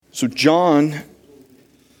So John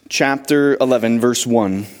chapter 11, verse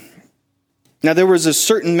 1. Now there was a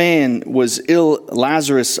certain man was ill,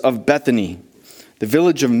 Lazarus of Bethany, the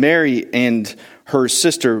village of Mary and her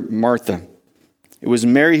sister Martha. It was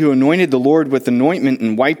Mary who anointed the Lord with anointment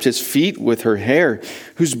and wiped his feet with her hair,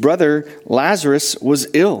 whose brother Lazarus was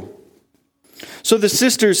ill. So the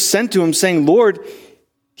sisters sent to him, saying, Lord,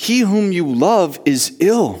 he whom you love is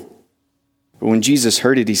ill. But when Jesus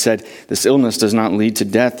heard it, he said, this illness does not lead to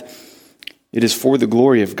death. It is for the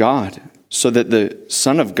glory of God, so that the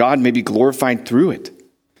Son of God may be glorified through it.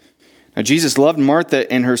 Now Jesus loved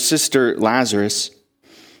Martha and her sister Lazarus.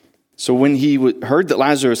 So when he heard that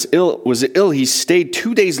Lazarus was ill, he stayed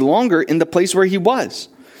 2 days longer in the place where he was.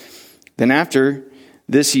 Then after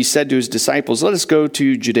this, he said to his disciples, let us go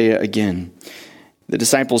to Judea again. The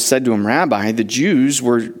disciples said to him, Rabbi, the Jews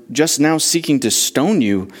were just now seeking to stone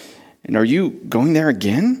you, and are you going there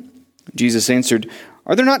again? Jesus answered,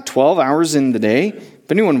 are there not 12 hours in the day? If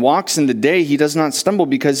anyone walks in the day, he does not stumble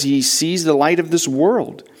because he sees the light of this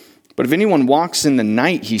world. But if anyone walks in the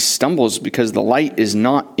night, he stumbles because the light is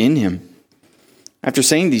not in him. After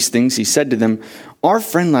saying these things, he said to them, our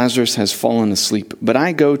friend Lazarus has fallen asleep, but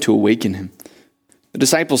I go to awaken him. The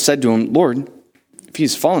disciples said to him, Lord, if he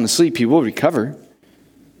has fallen asleep, he will recover.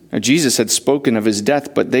 Now Jesus had spoken of his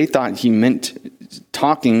death, but they thought he meant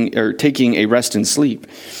taking a rest and sleep.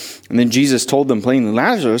 And then Jesus told them plainly,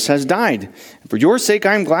 Lazarus has died. For your sake,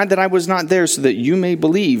 I am glad that I was not there so that you may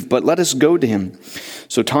believe, but let us go to him.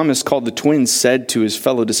 So Thomas, called the twin, said to his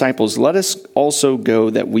fellow disciples, let us also go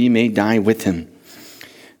that we may die with him.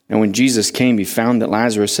 And when Jesus came, he found that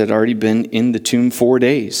Lazarus had already been in the tomb 4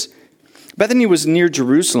 days. Bethany was near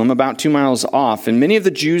Jerusalem, about 2 miles off, and many of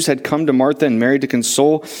the Jews had come to Martha and Mary to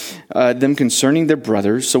console them concerning their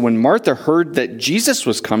brother. So when Martha heard that Jesus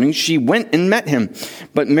was coming, she went and met him,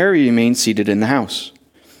 but Mary remained seated in the house.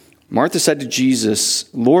 Martha said to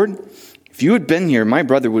Jesus, Lord, if you had been here, my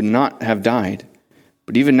brother would not have died.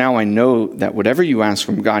 But even now I know that whatever you ask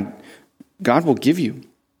from God, God will give you.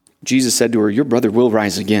 Jesus said to her, your brother will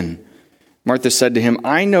rise again. Martha said to him,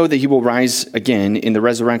 I know that he will rise again in the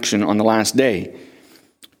resurrection on the last day.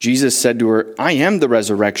 Jesus said to her, I am the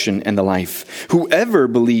resurrection and the life. Whoever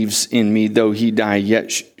believes in me, though he die,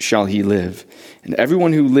 yet shall he live. And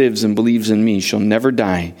everyone who lives and believes in me shall never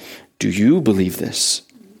die. Do you believe this?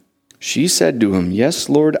 She said to him, yes,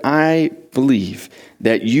 Lord, I believe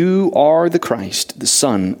that you are the Christ, the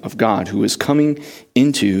Son of God, who is coming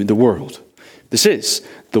into the world. This is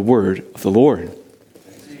the word of the Lord.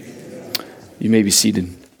 You may be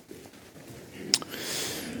seated.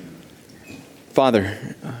 Father,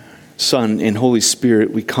 Son, and Holy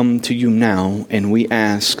Spirit, we come to you now and we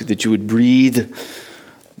ask that you would breathe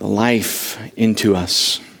the life into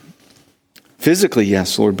us. Physically,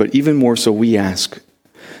 yes, Lord, but even more so we ask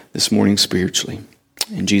this morning spiritually.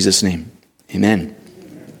 In Jesus' name, amen.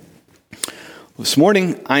 This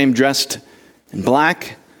morning I am dressed in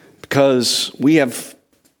black because we have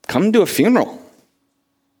come to a funeral.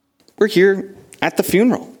 We're here at the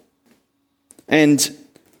funeral. And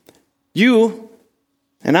you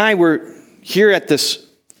and I were here at this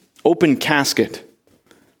open casket.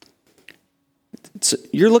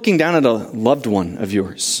 You're looking down at a loved one of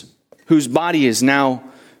yours whose body is now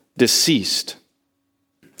deceased.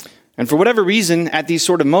 And for whatever reason, at these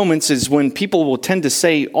sort of moments is when people will tend to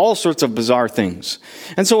say all sorts of bizarre things.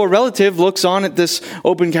 And so a relative looks on at this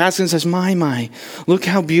open casket and says, my, look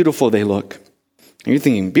how beautiful they look. And you're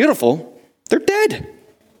thinking, beautiful? They're dead.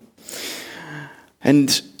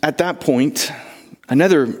 And at that point,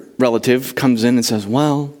 another relative comes in and says,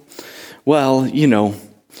 well, I'm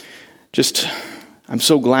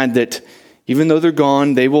so glad that even though they're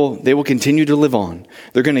gone, they will continue to live on.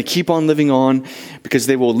 They're going to keep on living on because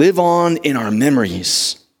they will live on in our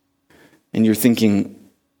memories. And you're thinking,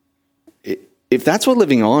 if that's what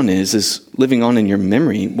living on is living on in your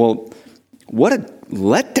memory, well, what a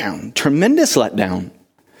letdown, tremendous letdown.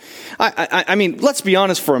 I mean, let's be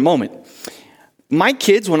honest for a moment. My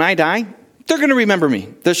kids, when I die, they're going to remember me.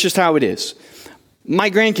 That's just how it is. My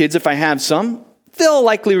grandkids, if I have some, they'll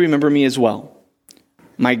likely remember me as well.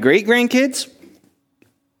 My great-grandkids,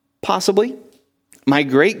 possibly. My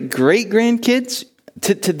great-great-grandkids,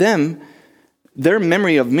 to them, their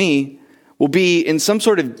memory of me will be in some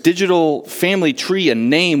sort of digital family tree, a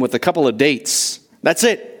name with a couple of dates. That's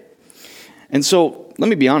it. And so, let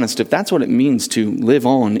me be honest, if that's what it means to live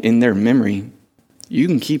on in their memory, you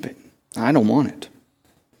can keep it. I don't want it.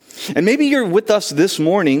 And maybe you're with us this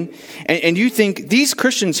morning and you think, these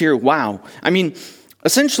Christians here, wow. I mean,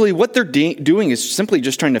 essentially what they're doing is simply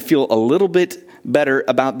just trying to feel a little bit better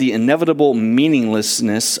about the inevitable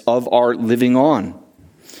meaninglessness of our living on.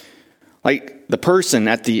 Like the person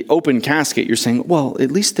at the open casket, you're saying, well,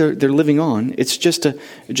 at least they're living on. It's just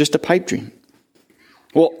a pipe dream.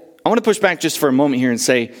 Well, I want to push back just for a moment here and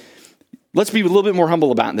say, let's be a little bit more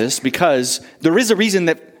humble about this, because there is a reason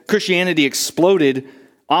that Christianity exploded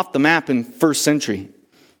off the map in first century.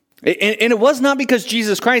 And it was not because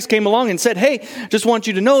Jesus Christ came along and said, hey, just want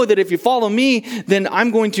you to know that if you follow me, then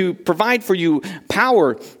I'm going to provide for you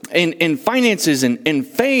power and finances and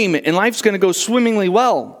fame, and life's going to go swimmingly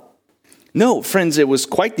well. No, friends, it was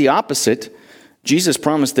quite the opposite. Jesus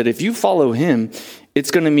promised that if you follow him, it's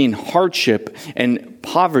going to mean hardship and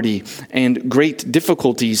poverty and great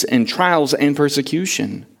difficulties and trials and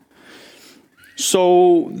persecution.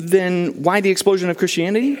 So then why the explosion of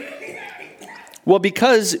Christianity? Well,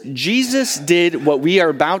 because Jesus did what we are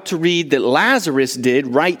about to read that Lazarus did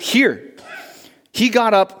right here. He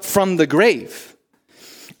got up from the grave.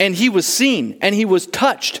 And he was seen, and he was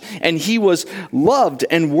touched, and he was loved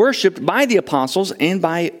and worshiped by the apostles and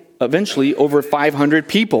by eventually over 500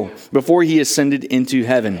 people before he ascended into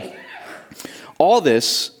heaven. All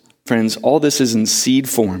this, friends, all this is in seed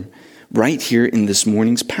form right here in this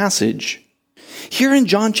morning's passage. Here in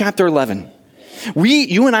John chapter 11,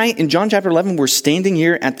 you and I in John chapter 11, we're standing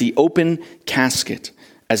here at the open casket,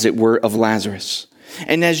 as it were, of Lazarus.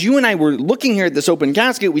 And as you and I were looking here at this open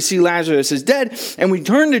casket, we see Lazarus is dead, and we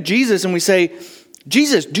turn to Jesus and we say,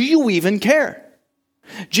 Jesus, do you even care?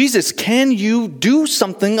 Jesus, can you do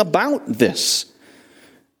something about this?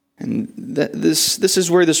 And this is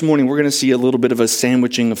where this morning we're going to see a little bit of a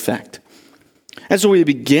sandwiching effect. And so we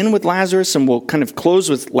begin with Lazarus, and we'll kind of close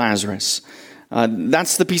with Lazarus.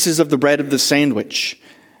 That's the pieces of the bread of the sandwich.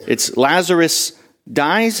 It's Lazarus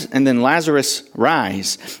dies, and then Lazarus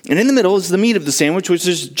rise. And in the middle is the meat of the sandwich, which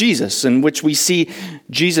is Jesus, in which we see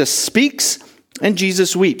Jesus speaks and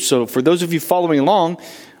Jesus weeps. So for those of you following along,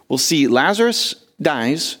 we'll see Lazarus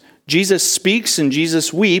dies, Jesus speaks, and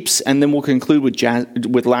Jesus weeps, and then we'll conclude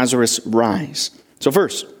with Lazarus rise. So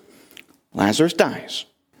first, Lazarus dies.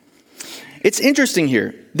 It's interesting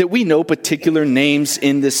here that we know particular names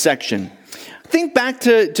in this section. Think back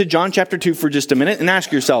to John chapter 2 for just a minute and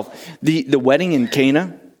ask yourself, the wedding in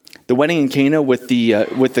Cana, with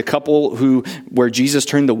the couple where Jesus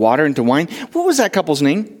turned the water into wine, what was that couple's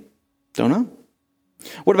name? Don't know.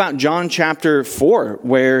 What about John chapter 4,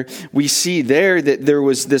 where we see there that there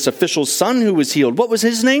was this official's son who was healed? What was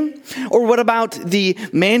his name? Or what about the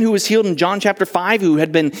man who was healed in John chapter 5 who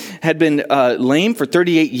had been lame for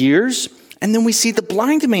 38 years? And then we see the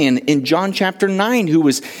blind man in John chapter 9 who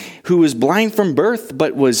was blind from birth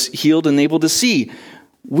but was healed and able to see.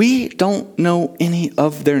 We don't know any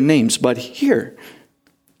of their names, but here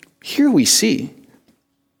we see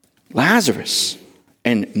Lazarus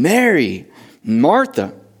and Mary,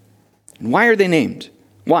 Martha. And why are they named?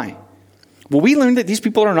 Why? Well, we learned that these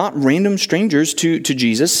people are not random strangers to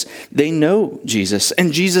Jesus. They know Jesus,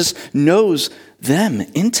 and Jesus knows them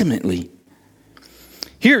intimately.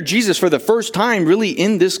 Here, Jesus, for the first time, really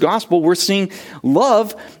in this gospel, we're seeing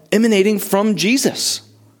love emanating from Jesus.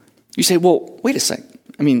 You say, well, wait a sec.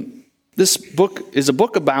 I mean, this book is a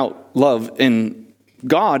book about love in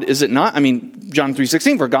God, is it not? I mean, John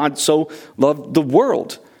 3:16, for God so loved the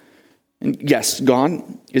world. And yes, God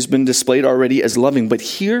has been displayed already as loving, but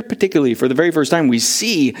here particularly, for the very first time, we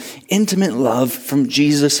see intimate love from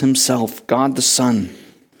Jesus himself, God the Son.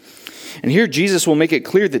 And here Jesus will make it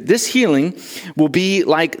clear that this healing will be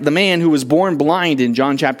like the man who was born blind in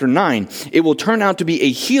John chapter 9. It will turn out to be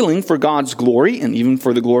a healing for God's glory and even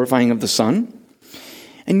for the glorifying of the Son.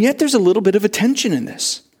 And yet there's a little bit of a tension in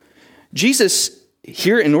this. Jesus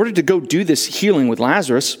here, in order to go do this healing with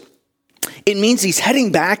Lazarus, it means he's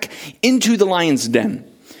heading back into the lion's den.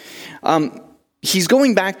 He's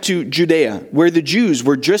going back to Judea, where the Jews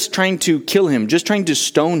were just trying to kill him, just trying to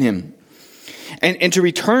stone him. And to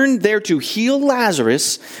return there to heal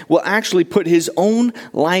Lazarus will actually put his own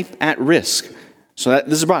life at risk. So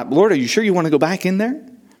this is brought up. Lord, are you sure you want to go back in there?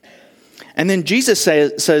 And then Jesus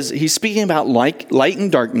says he's speaking about light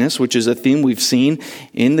and darkness, which is a theme we've seen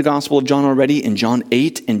in the Gospel of John already, in John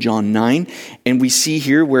 8 and John 9. And we see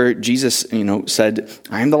here where Jesus, said,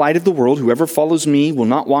 I am the light of the world. Whoever follows me will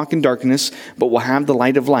not walk in darkness, but will have the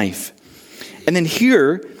light of life. And then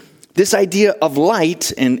here, this idea of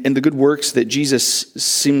light and the good works that Jesus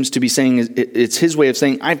seems to be saying, it's his way of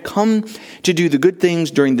saying, I've come to do the good things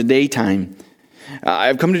during the daytime.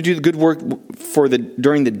 I've come to do the good work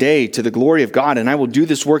during the day to the glory of God, and I will do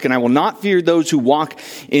this work, and I will not fear those who walk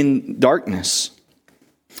in darkness.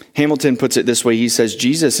 Hamilton puts it this way. He says,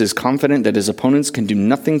 Jesus is confident that his opponents can do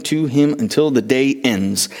nothing to him until the day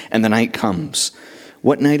ends and the night comes.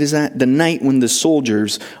 What night is that? The night when the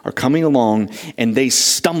soldiers are coming along and they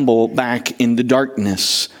stumble back in the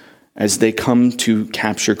darkness as they come to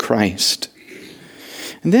capture Christ.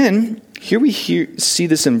 And then, here we see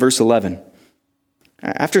this in verse 11.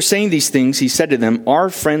 After saying these things, he said to them, "Our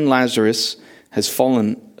friend Lazarus has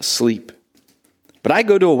fallen asleep, but I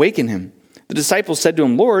go to awaken him." The disciples said to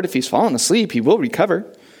him, "Lord, if he's fallen asleep, he will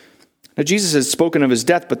recover." Now Jesus had spoken of his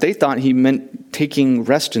death, but they thought he meant taking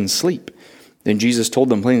rest and sleep. Then Jesus told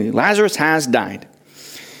them plainly, "Lazarus has died.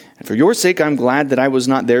 And for your sake, I'm glad that I was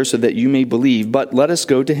not there so that you may believe, but let us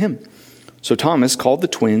go to him." So Thomas, called the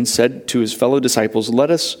twin, said to his fellow disciples,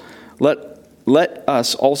 Let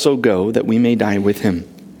us also go that we may die with him."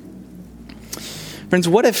 Friends,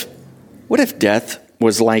 what if death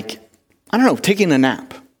was like, I don't know, taking a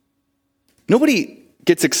nap? Nobody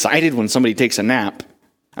gets excited when somebody takes a nap.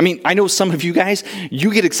 I mean, I know some of you guys,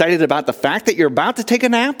 you get excited about the fact that you're about to take a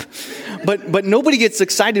nap, but nobody gets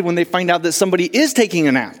excited when they find out that somebody is taking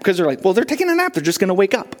a nap, because they're like, well, they're taking a nap, they're just going to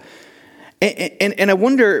wake up. And I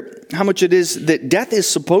wonder how much it is that death is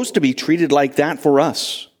supposed to be treated like that for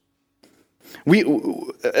us. We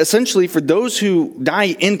essentially, for those who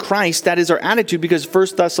die in Christ, that is our attitude, because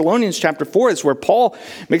 1 Thessalonians chapter 4 is where Paul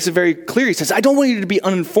makes it very clear. He says, "I don't want you to be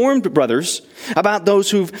uninformed, brothers, about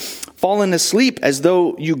those who've fallen asleep, as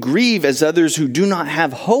though you grieve as others who do not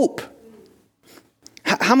have hope."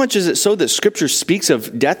 How much is it so that Scripture speaks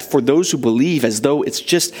of death for those who believe as though it's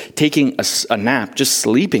just taking a nap, just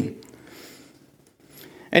sleeping?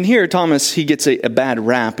 And here, Thomas, he gets a bad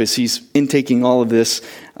rap as he's intaking all of this.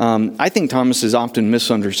 I think Thomas is often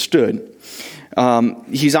misunderstood.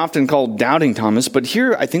 He's often called Doubting Thomas, but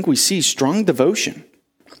here I think we see strong devotion.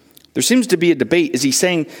 There seems to be a debate. Is he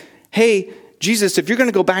saying, "Hey, Jesus, if you're going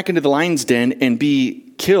to go back into the lion's den and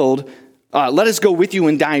be killed, let us go with you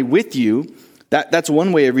and die with you"? That's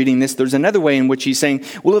one way of reading this. There's another way in which he's saying,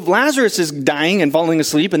 well, if Lazarus is dying and falling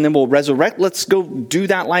asleep and then we'll resurrect, let's go do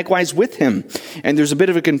that likewise with him. And there's a bit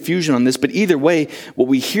of a confusion on this, but either way, what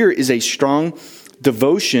we hear is a strong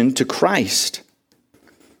devotion to Christ.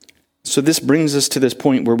 So this brings us to this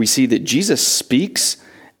point where we see that Jesus speaks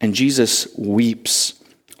and Jesus weeps.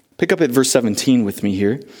 Pick up at verse 17 with me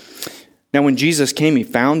here. Now when Jesus came, he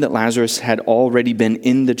found that Lazarus had already been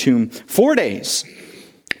in the tomb 4 days.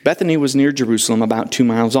 Bethany was near Jerusalem, about 2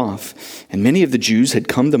 miles off, and many of the Jews had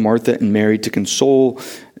come to Martha and Mary to console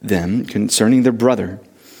them concerning their brother.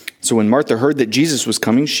 So when Martha heard that Jesus was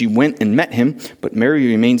coming, she went and met him, but Mary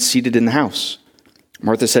remained seated in the house.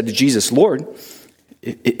 Martha said to Jesus, "Lord,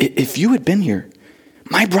 if you had been here,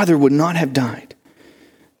 my brother would not have died.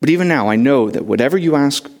 But even now I know that whatever you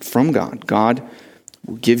ask from God, God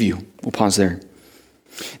will give you." We'll pause there.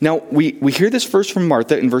 Now, we hear this first from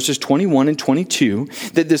Martha in verses 21 and 22,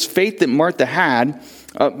 that this faith that Martha had,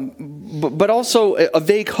 but also a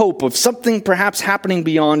vague hope of something perhaps happening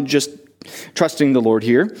beyond just trusting the Lord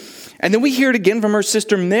here. And then we hear it again from her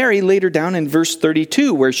sister Mary later down in verse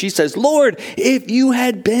 32, where she says, "Lord, if you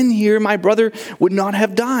had been here, my brother would not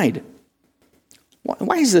have died."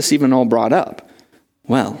 Why is this even all brought up?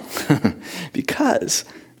 Well, because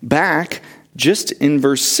back just in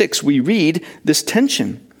verse 6, we read this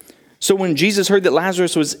tension. So when Jesus heard that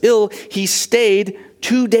Lazarus was ill, he stayed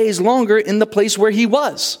 2 days longer in the place where he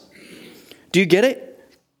was. Do you get it?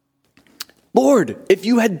 Lord, if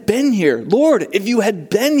you had been here. Lord, if you had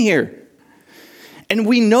been here. And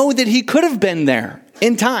we know that he could have been there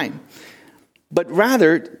in time. But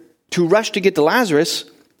rather, to rush to get to Lazarus,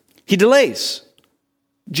 he delays.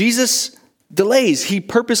 Jesus delays. He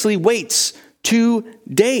purposely waits 2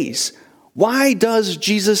 days. Why does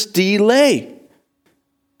Jesus delay?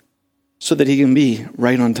 So that he can be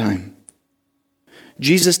right on time.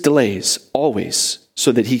 Jesus delays always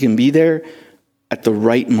so that he can be there at the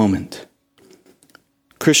right moment.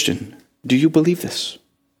 Christian, do you believe this?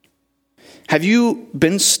 Have you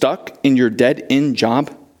been stuck in your dead-end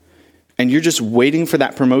job and you're just waiting for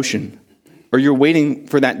that promotion, or you're waiting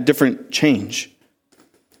for that different change?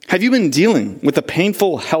 Have you been dealing with a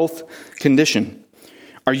painful health condition?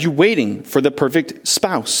 Are you waiting for the perfect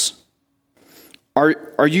spouse?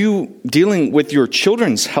 Are you dealing with your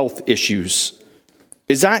children's health issues?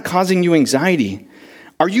 Is that causing you anxiety?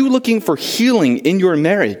 Are you looking for healing in your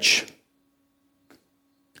marriage?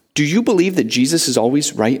 Do you believe that Jesus is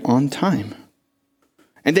always right on time?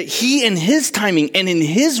 And that he in his timing and in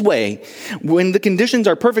his way, when the conditions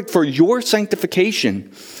are perfect for your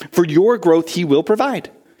sanctification, for your growth, he will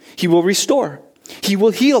provide. He will restore. He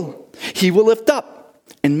will heal. He will lift up.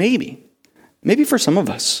 And maybe for some of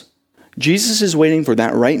us, Jesus is waiting for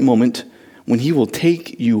that right moment when he will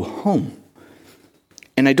take you home.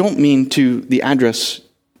 And I don't mean to the address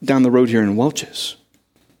down the road here in Welch's.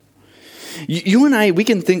 You and I, we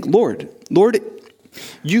can think, Lord,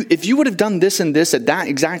 if you would have done this and this at that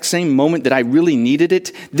exact same moment that I really needed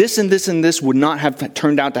it, this and this and this would not have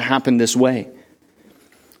turned out to happen this way.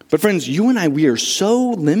 But friends, you and I, we are so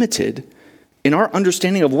limited in our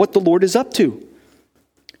understanding of what the Lord is up to.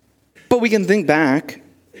 But we can think back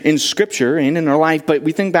in Scripture and in our life, but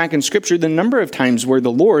we think back in Scripture the number of times where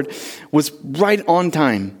the Lord was right on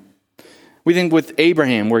time. We think with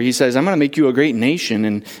Abraham where he says, I'm going to make you a great nation.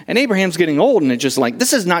 And Abraham's getting old and it's just like,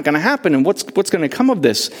 this is not going to happen. And what's going to come of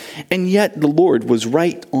this? And yet the Lord was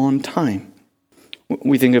right on time.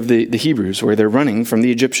 We think of the Hebrews where they're running from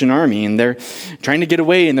the Egyptian army and they're trying to get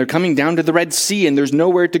away and they're coming down to the Red Sea and there's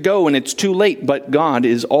nowhere to go and it's too late. But God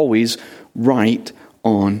is always right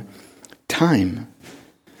on time.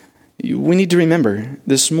 We need to remember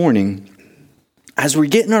this morning, as we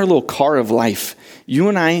get in our little car of life, you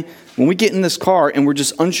and I, when we get in this car and we're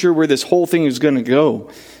just unsure where this whole thing is going to go,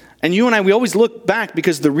 and you and I, we always look back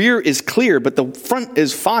because the rear is clear, but the front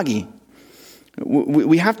is foggy.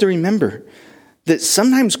 We have to remember that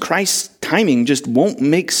sometimes Christ's timing just won't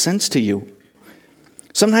make sense to you.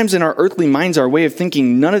 Sometimes in our earthly minds, our way of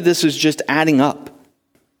thinking, none of this is just adding up.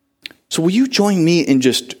 So will you join me in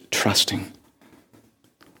just trusting?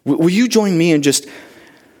 Will you join me in just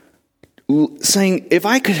saying, if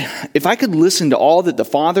I could listen to all that the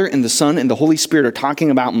Father and the Son and the Holy Spirit are talking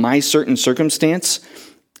about my certain circumstance,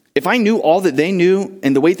 if I knew all that they knew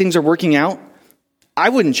and the way things are working out, I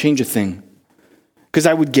wouldn't change a thing because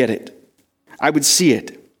I would get it. I would see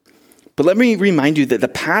it. But let me remind you that the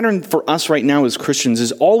pattern for us right now as Christians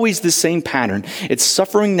is always the same pattern. It's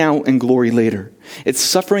suffering now and glory later. It's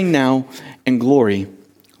suffering now and glory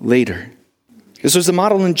later. This was the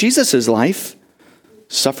model in Jesus' life.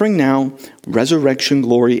 Suffering now, resurrection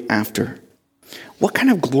glory after. What kind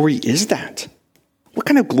of glory is that? What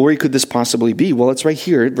kind of glory could this possibly be? Well, it's right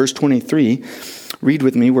here at verse 23. Read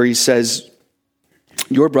with me where he says,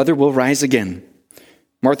 your brother will rise again.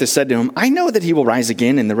 Martha said to him, I know that he will rise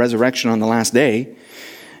again in the resurrection on the last day.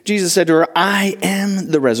 Jesus said to her, I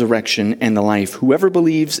am the resurrection and the life. Whoever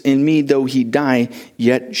believes in me, though he die,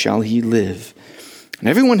 yet shall he live. And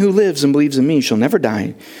everyone who lives and believes in me shall never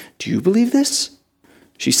die. Do you believe this?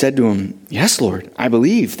 She said to him, yes, Lord, I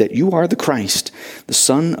believe that you are the Christ, the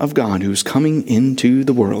Son of God, who is coming into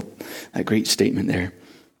the world. That great statement there.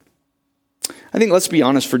 I think let's be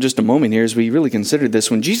honest for just a moment here as we really consider this.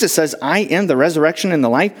 When Jesus says, I am the resurrection and the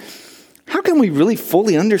life, how can we really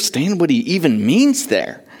fully understand what he even means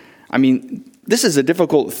there? I mean, this is a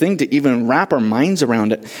difficult thing to even wrap our minds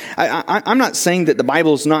around it. I'm not saying that the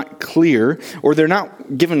Bible is not clear or they're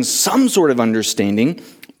not given some sort of understanding,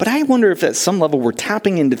 but I wonder if at some level we're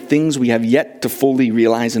tapping into things we have yet to fully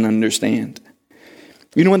realize and understand.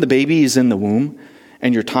 You know when the baby is in the womb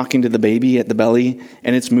and you're talking to the baby at the belly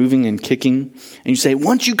and it's moving and kicking and you say,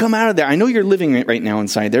 once you come out of there, I know you're living right now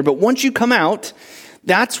inside there, but once you come out,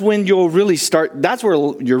 that's when you'll really start, that's where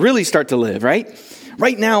you really start to live, right?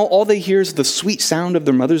 Right now, all they hear is the sweet sound of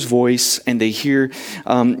their mother's voice, and they hear,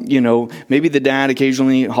 maybe the dad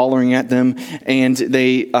occasionally hollering at them, and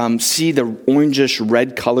they see the orangish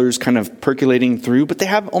red colors kind of percolating through, but they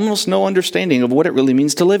have almost no understanding of what it really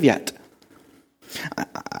means to live yet.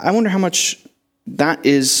 I wonder how much that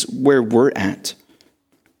is where we're at,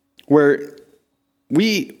 where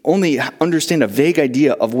we only understand a vague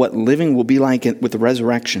idea of what living will be like with the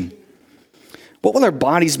resurrection. What will our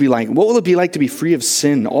bodies be like? What will it be like to be free of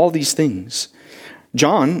sin? All these things.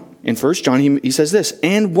 John, in 1 John, he says this,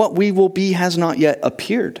 and what we will be has not yet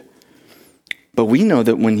appeared. But we know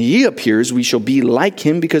that when he appears, we shall be like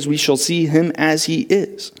him because we shall see him as he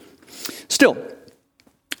is. Still,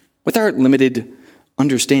 with our limited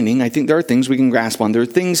understanding, I think there are things we can grasp on. There are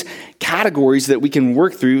things, categories that we can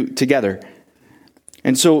work through together.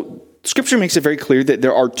 And so Scripture makes it very clear that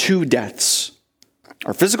there are two deaths.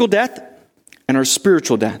 Our physical death and our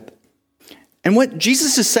spiritual death. And what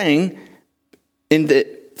Jesus is saying in the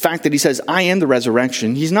fact that he says, I am the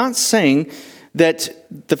resurrection, he's not saying that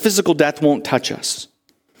the physical death won't touch us.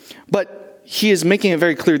 But he is making it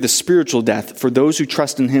very clear the spiritual death for those who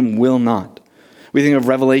trust in him will not. We think of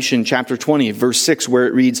Revelation chapter 20, verse 6, where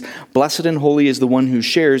it reads, blessed and holy is the one who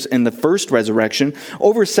shares in the first resurrection.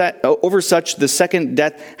 Over such, the second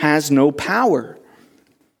death has no power.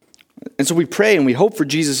 And so we pray and we hope for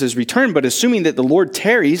Jesus' return, but assuming that the Lord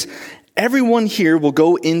tarries, everyone here will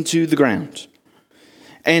go into the ground.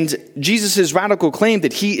 And Jesus' radical claim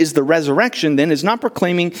that he is the resurrection then is not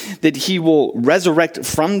proclaiming that he will resurrect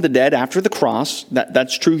from the dead after the cross.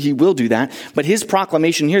 That's true, he will do that. But his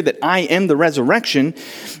proclamation here that I am the resurrection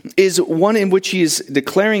is one in which he is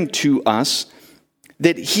declaring to us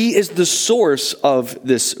that he is the source of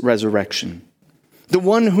this resurrection. The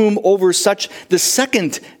one whom over such the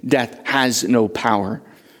second death has no power.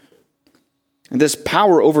 And this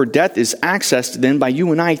power over death is accessed then by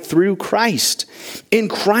you and I through Christ. In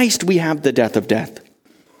Christ we have the death of death.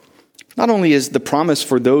 Not only is the promise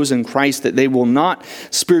for those in Christ that they will not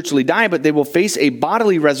spiritually die, but they will face a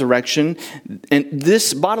bodily resurrection, and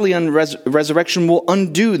this bodily resurrection will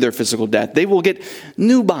undo their physical death. They will get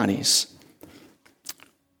new bodies,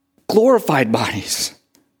 glorified bodies,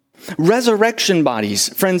 resurrection bodies.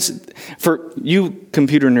 Friends, for you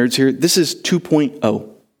computer nerds here, this is 2.0.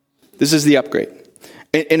 This is the upgrade.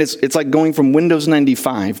 And it's like going from Windows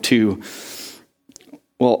 95 to,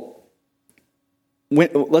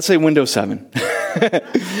 let's say Windows 7.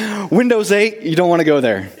 Windows 8, you don't want to go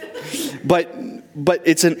there. But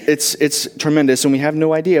it's tremendous, and we have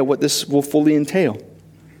no idea what this will fully entail.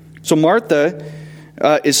 So Martha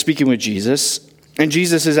is speaking with Jesus, and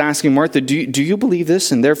Jesus is asking Martha, do you believe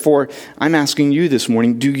this? And therefore, I'm asking you this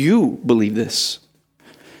morning, do you believe this?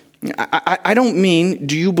 I don't mean,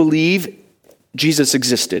 do you believe Jesus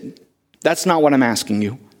existed? That's not what I'm asking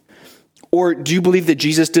you. Or do you believe that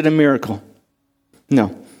Jesus did a miracle?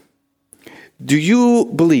 No. Do you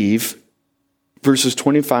believe verses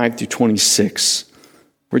 25 through 26,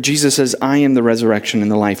 where Jesus says, I am the resurrection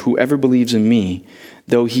and the life. Whoever believes in me,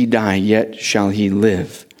 though he die, yet shall he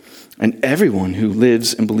live. And everyone who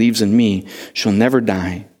lives and believes in me shall never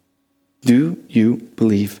die. Do you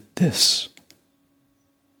believe this?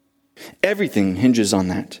 Everything hinges on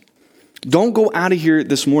that. Don't go out of here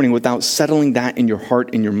this morning without settling that in your heart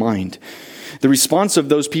and your mind. The response of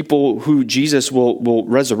those people who Jesus will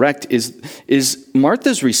resurrect is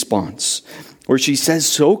Martha's response, where she says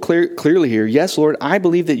so clearly here, yes, Lord, I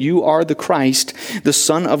believe that you are the Christ, the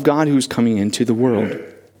Son of God who's coming into the world.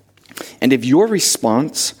 And if your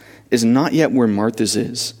response is not yet where Martha's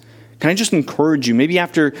is, can I just encourage you, maybe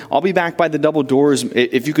after, I'll be back by the double doors,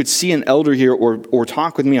 if you could see an elder here or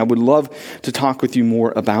talk with me, I would love to talk with you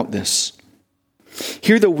more about this.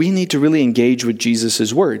 Here, though, we need to really engage with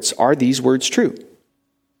Jesus' words. Are these words true?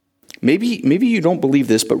 Maybe you don't believe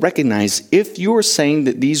this, but recognize if you're saying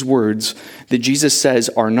that these words that Jesus says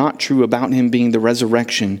are not true about him being the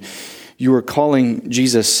resurrection, you are calling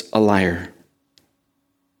Jesus a liar.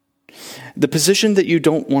 The position that you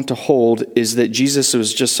don't want to hold is that Jesus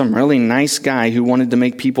was just some really nice guy who wanted to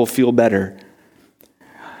make people feel better.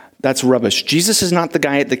 That's rubbish. Jesus is not the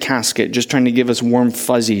guy at the casket just trying to give us warm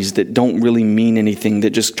fuzzies that don't really mean anything,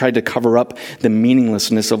 that just tried to cover up the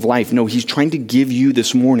meaninglessness of life. No, he's trying to give you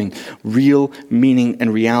this morning real meaning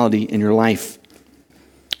and reality in your life.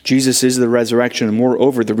 Jesus is the resurrection, and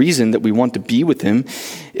moreover, the reason that we want to be with him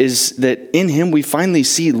is that in him we finally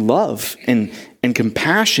see love and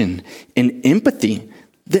compassion and empathy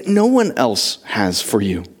that no one else has for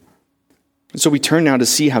you. So we turn now to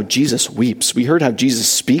see how Jesus weeps. We heard how Jesus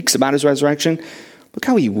speaks about his resurrection. Look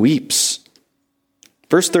how he weeps.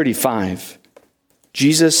 Verse 35,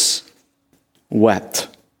 Jesus wept.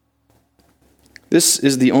 This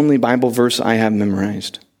is the only Bible verse I have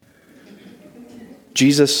memorized.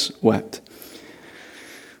 Jesus wept.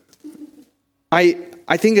 I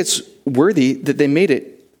think it's worthy that they made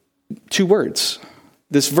it 2 words.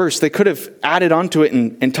 This verse, they could have added onto it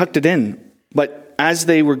and tucked it in. But as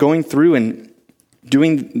they were going through and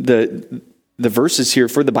doing the verses here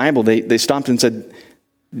for the Bible, they stopped and said,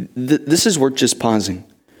 this is worth just pausing.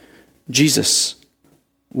 Jesus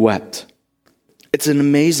wept. It's an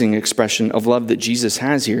amazing expression of love that Jesus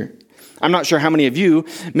has here. I'm not sure how many of you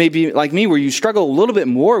may be like me, where you struggle a little bit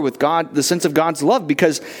more with God, the sense of God's love,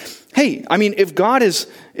 because, hey, I mean, if God is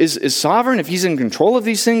sovereign, if he's in control of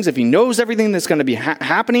these things, if he knows everything that's going to be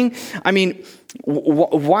happening, I mean,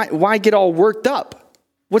 why get all worked up?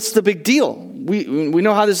 What's the big deal? We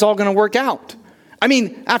know how this is all going to work out. I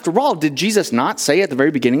mean, after all, did Jesus not say at the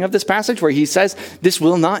very beginning of this passage where he says, this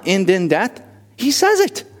will not end in death? He says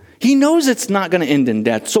it. He knows it's not going to end in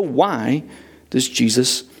death. So why does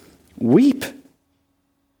Jesus weep?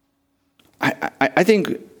 I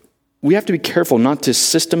think we have to be careful not to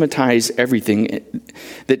systematize everything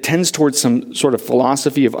that tends towards some sort of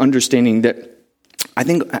philosophy of understanding that I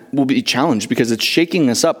think will be challenged, because it's shaking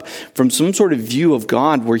us up from some sort of view of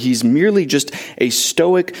God where he's merely just a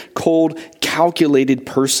stoic, cold, calculated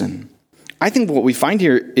person. I think what we find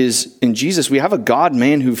here is in Jesus, we have a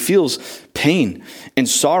God-man who feels pain and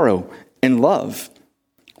sorrow and love.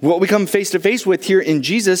 What we come face to face with here in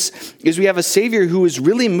Jesus is we have a Savior who is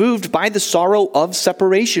really moved by the sorrow of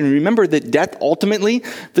separation. Remember that death ultimately,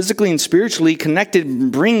 physically and spiritually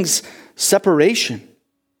connected, brings separation.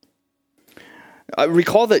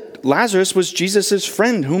 Recall that Lazarus was Jesus'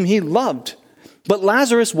 friend whom he loved. But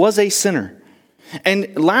Lazarus was a sinner.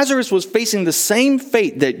 And Lazarus was facing the same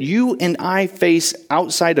fate that you and I face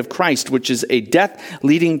outside of Christ, which is a death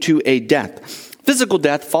leading to a death. Physical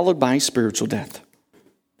death followed by spiritual death.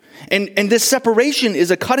 And this separation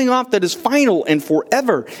is a cutting off that is final and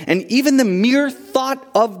forever. And even the mere thought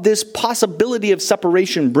of this possibility of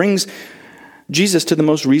separation brings Jesus to the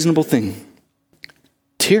most reasonable thing: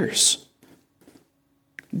 tears.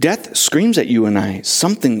 Death screams at you and I,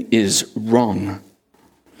 something is wrong.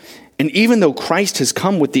 And even though Christ has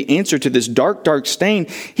come with the answer to this dark, dark stain,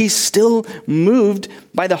 he's still moved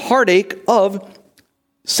by the heartache of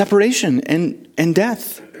separation and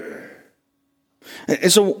death.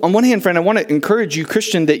 And so on one hand, friend, I want to encourage you,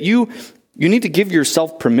 Christian, that you need to give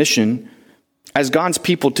yourself permission as God's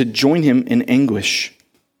people to join him in anguish.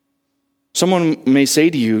 Someone may say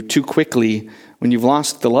to you too quickly when you've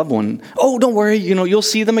lost the loved one, "Oh, don't worry, you'll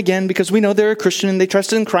see them again because we know they're a Christian and they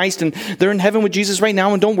trusted in Christ and they're in heaven with Jesus right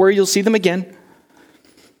now, and don't worry, you'll see them again."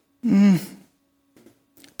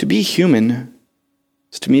 To be human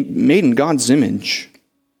is to be made in God's image.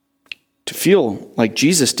 To feel like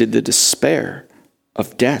Jesus did, the despair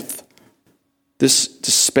of death. This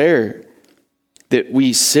despair that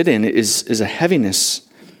we sit in is a heaviness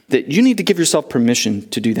that you need to give yourself permission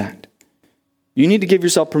to do that. You need to give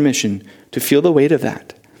yourself permission to feel the weight of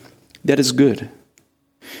that. That is good.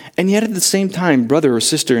 And yet at the same time, brother or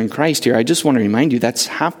sister in Christ here, I just want to remind you that's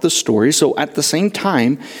half the story. So at the same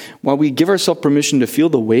time, while we give ourselves permission to feel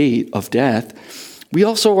the weight of death, we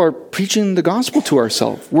also are preaching the gospel to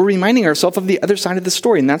ourselves. We're reminding ourselves of the other side of the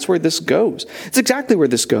story, and that's where this goes. It's exactly where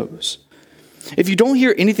this goes. If you don't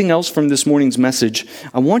hear anything else from this morning's message,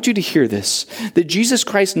 I want you to hear this: that Jesus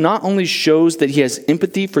Christ not only shows that he has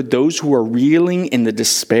empathy for those who are reeling in the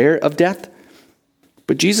despair of death,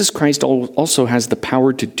 but Jesus Christ also has the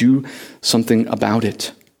power to do something about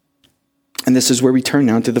it. And this is where we turn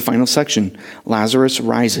now to the final section. Lazarus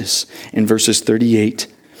rises in verses 38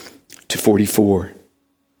 to 44.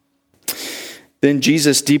 Then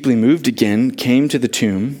Jesus, deeply moved again, came to the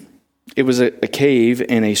tomb. It was a cave,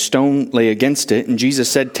 and a stone lay against it. And Jesus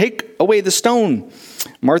said, "Take away the stone."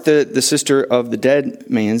 Martha, the sister of the dead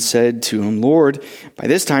man, said to him, "Lord, by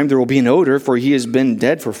this time there will be an odor, for he has been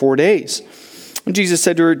dead for 4 days." And Jesus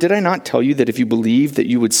said to her, "Did I not tell you that if you believe that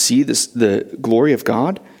you would see the glory of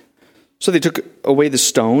God?" So they took away the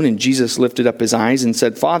stone, and Jesus lifted up his eyes and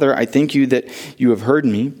said, "Father, I thank you that you have heard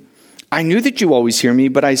me. I knew that you always hear me,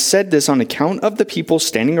 but I said this on account of the people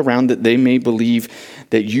standing around, that they may believe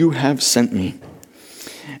that you have sent me."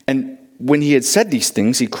 And when he had said these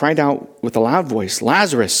things, he cried out with a loud voice,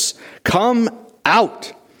 "Lazarus, come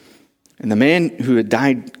out!" And the man who had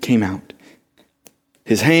died came out,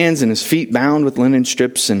 his hands and his feet bound with linen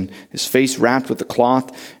strips and his face wrapped with a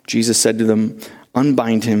cloth. Jesus said to them,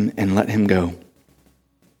 "Unbind him and let him go."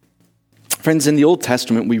 Friends, in the Old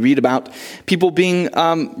Testament, we read about people being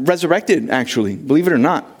resurrected, actually, believe it or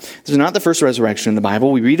not. This is not the first resurrection in the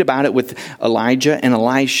Bible. We read about it with Elijah and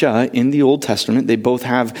Elisha in the Old Testament. They both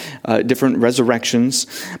have different resurrections.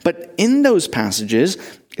 But in those passages,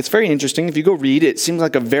 it's very interesting. If you go read it, it seems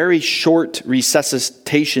like a very short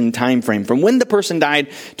resuscitation time frame from when the person died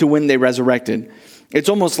to when they resurrected. It's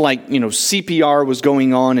almost like, CPR was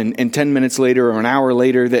going on and 10 minutes later or an hour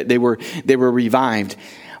later that they were revived.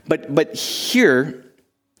 But here,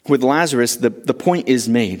 with Lazarus, the point is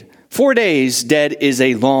made. 4 days dead is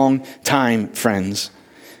a long time, friends.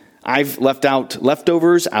 I've left out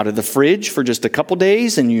leftovers out of the fridge for just a couple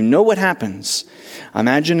days, and you know what happens.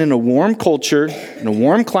 Imagine in a warm culture, in a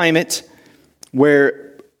warm climate,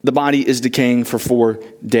 where the body is decaying for 4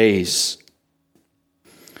 days.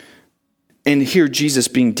 And here, Jesus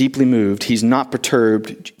being deeply moved, he's not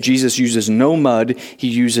perturbed. Jesus uses no mud. He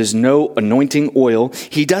uses no anointing oil.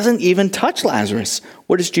 He doesn't even touch Lazarus.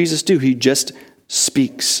 What does Jesus do? He just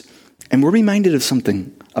speaks. And we're reminded of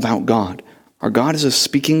something about God. Our God is a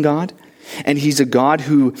speaking God. And he's a God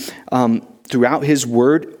who, throughout his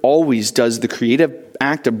word, always does the creative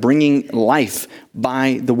act of bringing life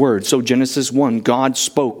by the word. So Genesis 1, God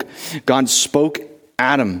spoke. God spoke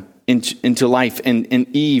Adam into life and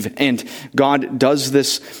Eve. And God does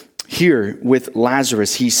this here with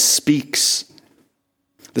Lazarus. He speaks.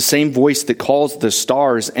 The same voice that calls the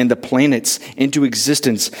stars and the planets into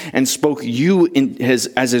existence and spoke you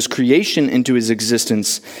as his creation into his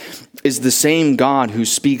existence is the same God who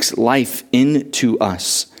speaks life into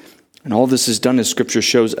us. And all this is done, as Scripture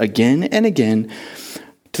shows again and again,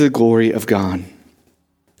 to the glory of God.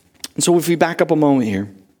 And so if we back up a moment here,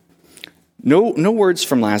 no words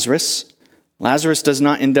from Lazarus. Lazarus does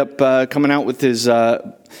not end up coming out with his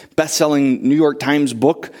best-selling New York Times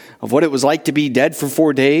book of what it was like to be dead for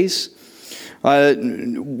 4 days.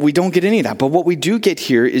 We don't get any of that. But what we do get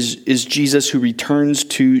here is Jesus who returns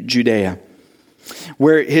to Judea,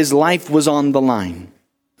 where his life was on the line.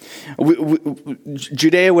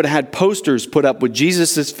 Judea would have had posters put up with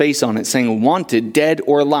Jesus' face on it saying, wanted, dead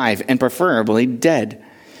or alive, and preferably dead.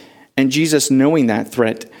 And Jesus, knowing that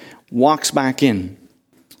threat, walks back in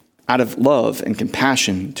out of love and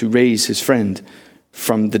compassion to raise his friend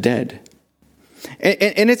from the dead.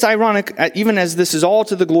 And it's ironic, even as this is all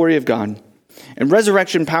to the glory of God, and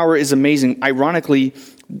resurrection power is amazing. Ironically,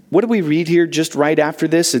 what do we read here just right after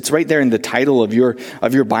this? It's right there in the title of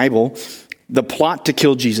your Bible. The plot to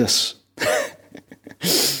kill Jesus.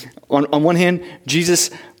 On one hand, Jesus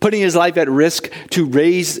putting his life at risk to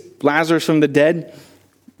raise Lazarus from the dead.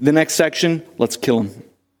 The next section, let's kill him.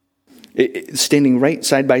 Standing right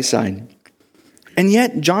side by side. And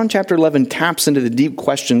yet, John chapter 11 taps into the deep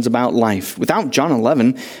questions about life. Without John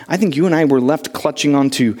 11, I think you and I were left clutching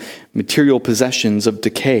onto material possessions of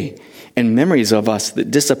decay and memories of us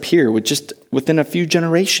that disappear within a few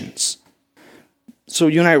generations. So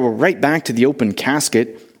you and I were right back to the open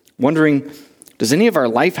casket, wondering, does any of our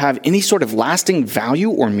life have any sort of lasting value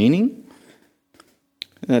or meaning?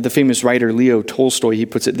 The famous writer Leo Tolstoy, he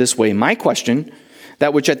puts it this way: my question,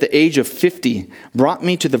 that which at the age of 50 brought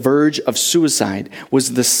me to the verge of suicide,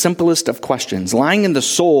 was the simplest of questions, lying in the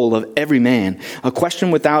soul of every man, a question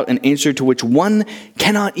without an answer to which one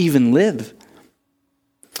cannot even live.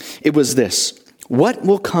 It was this: what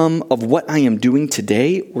will come of what I am doing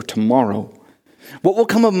today or tomorrow? What will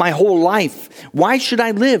come of my whole life? Why should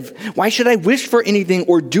I live? Why should I wish for anything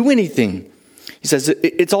or do anything? He says,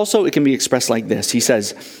 it can be expressed like this. He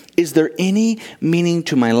says, is there any meaning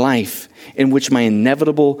to my life in which my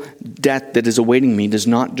inevitable death that is awaiting me does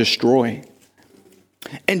not destroy?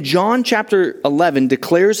 And John chapter 11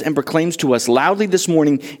 declares and proclaims to us loudly this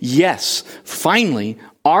morning, yes, finally,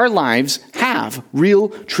 our lives have real,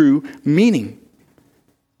 true meaning.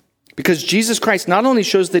 Because Jesus Christ not only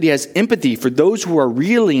shows that he has empathy for those who are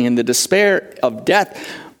reeling in the despair of death,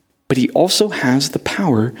 but he also has the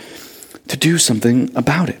power to do something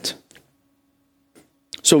about it.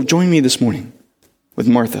 So join me this morning with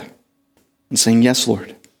Martha in saying, yes,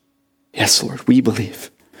 Lord, we believe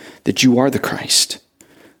that you are the Christ,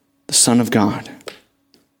 the Son of God,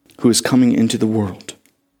 who is coming into the world.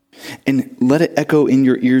 And let it echo in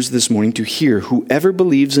your ears this morning to hear, whoever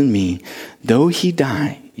believes in me, though he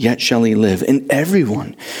die, yet shall he live. And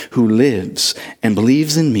everyone who lives and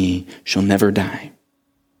believes in me shall never die.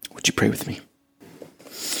 Would you pray with me?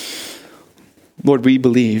 Lord, we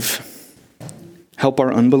believe. Help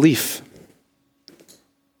our unbelief.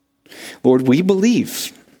 Lord, we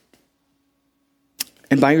believe.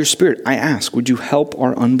 And by your Spirit, I ask, would you help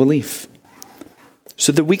our unbelief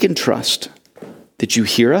so that we can trust that you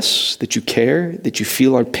hear us, that you care, that you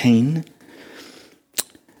feel our pain,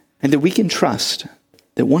 and that we can trust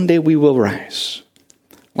that one day we will rise,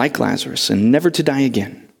 like Lazarus, and never to die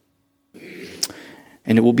again.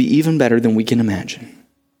 And it will be even better than we can imagine.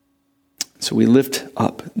 So we lift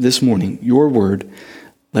up this morning your word.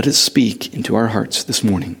 Let it speak into our hearts this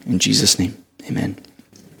morning. In Jesus' name, amen.